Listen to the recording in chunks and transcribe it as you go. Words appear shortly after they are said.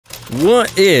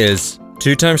what is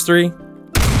 2 times 3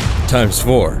 times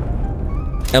 4?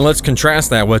 And let's contrast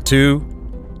that with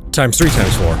 2 times 3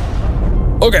 times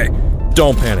 4. Okay,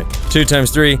 don't panic. 2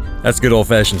 times 3, that's good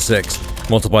old-fashioned 6.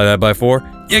 Multiply that by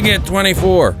 4, you get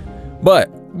 24. But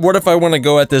what if I want to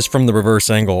go at this from the reverse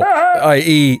angle,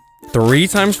 i.e. 3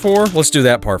 times 4? Let's do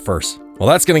that part first. Well,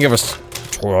 that's gonna give us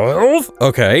 12.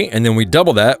 Okay, and then we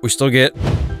double that, we still get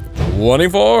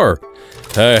 24.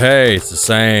 Hey, it's the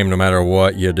same no matter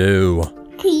what you do.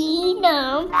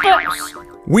 Keenumbers.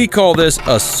 We call this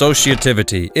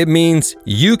associativity. It means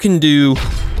you can do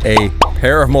a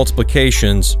pair of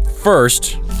multiplications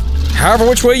first, however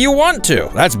which way you want to.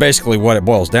 That's basically what it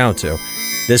boils down to.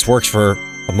 This works for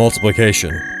a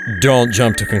multiplication. Don't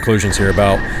jump to conclusions here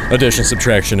about addition,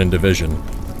 subtraction, and division.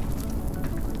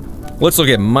 Let's look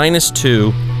at minus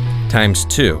 2 times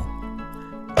 2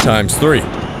 times 3.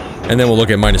 And then we'll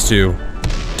look at minus 2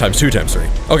 times 2 times 3.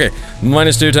 Okay,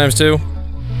 minus 2 times 2.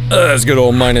 That's good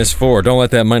old minus 4. Don't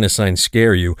let that minus sign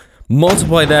scare you.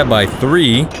 Multiply that by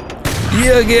 3,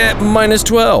 you get minus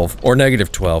 12, or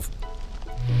negative 12.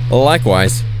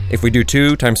 Likewise, if we do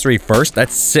 2 times 3 first,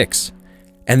 that's 6.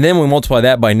 And then we multiply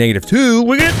that by negative 2,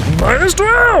 we get minus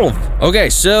 12! Okay,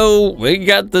 so we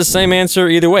got the same answer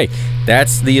either way.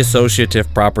 That's the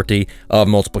associative property of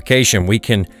multiplication. We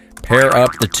can pair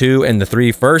up the 2 and the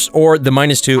 3 first, or the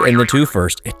minus 2 and the 2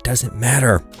 first. It doesn't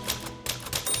matter.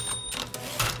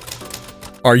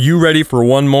 Are you ready for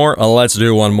one more? Let's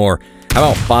do one more.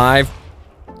 How about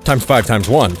 5 times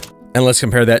 1? And let's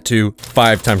compare that to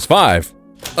 5 times 5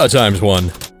 times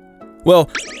 1.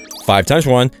 Well, 5 times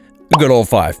 1, a good old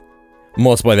 5.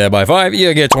 Multiply that by 5,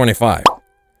 you get 25.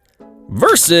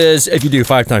 Versus, if you do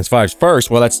 5 times 5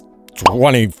 first, well, that's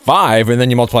 25, and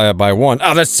then you multiply that by 1.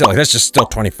 Oh, that's silly. That's just still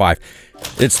 25.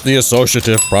 It's the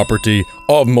associative property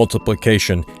of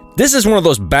multiplication. This is one of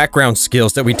those background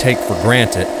skills that we take for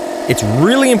granted. It's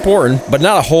really important, but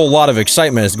not a whole lot of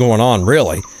excitement is going on,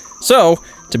 really. So,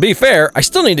 to be fair, I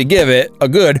still need to give it a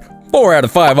good 4 out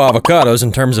of 5 avocados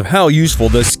in terms of how useful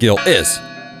this skill is.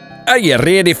 Are you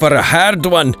ready for a hard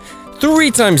one?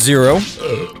 3 times 0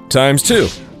 times 2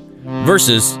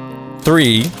 versus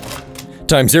 3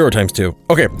 times 0 times 2.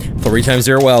 Okay, 3 times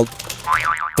 0, well,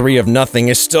 3 of nothing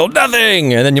is still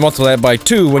nothing! And then you multiply that by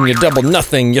 2, when you double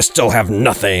nothing, you still have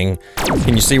nothing.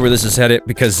 Can you see where this is headed?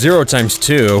 Because 0 times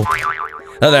 2,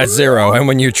 that's 0, and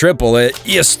when you triple it,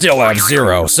 you still have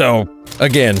 0. So,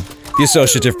 again, the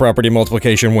associative property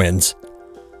multiplication wins.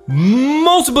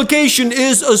 Multiplication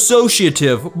is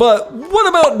associative, but what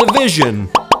about division?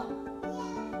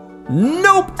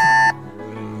 Nope!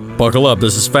 Buckle up,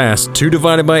 this is fast. 2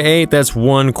 divided by 8, that's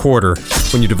 1/4.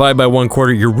 When you divide by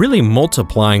 1/4, you're really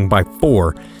multiplying by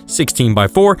 4. 16 by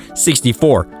 4,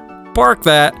 64. Park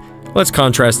that. Let's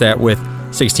contrast that with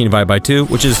 16 divided by 2,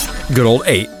 which is good old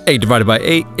 8. 8 divided by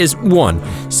 8 is 1.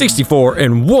 64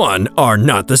 and 1 are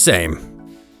not the same.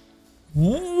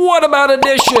 What about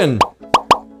addition?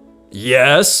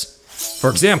 Yes.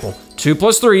 For example, 2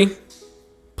 plus 3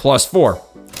 plus 4.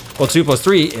 Well, 2 plus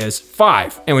 3 is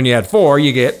 5, and when you add 4,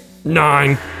 you get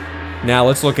 9. Now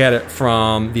let's look at it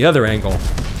from the other angle.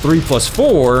 3 plus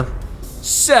 4,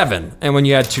 7, and when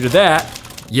you add 2 to that,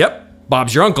 yep,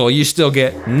 Bob's your uncle, you still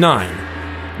get 9.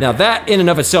 Now that in and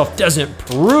of itself doesn't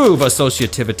prove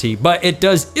associativity, but it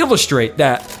does illustrate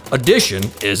that addition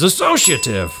is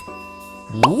associative.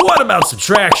 What about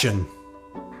subtraction?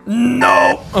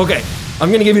 No. Okay,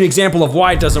 I'm gonna give you an example of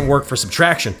why it doesn't work for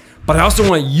subtraction, but I also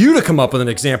want you to come up with an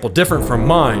example different from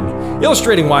mine,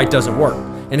 illustrating why it doesn't work.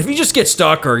 And if you just get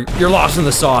stuck or you're lost in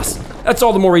the sauce, that's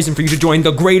all the more reason for you to join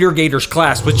the Greater Gators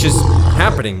class, which is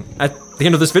happening at the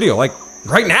end of this video, like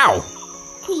right now.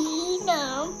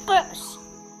 Keenumbers.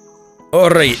 All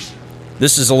right,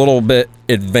 this is a little bit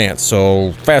advanced,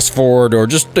 so fast forward or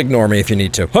just ignore me if you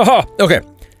need to. Haha, okay.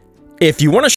 If you want to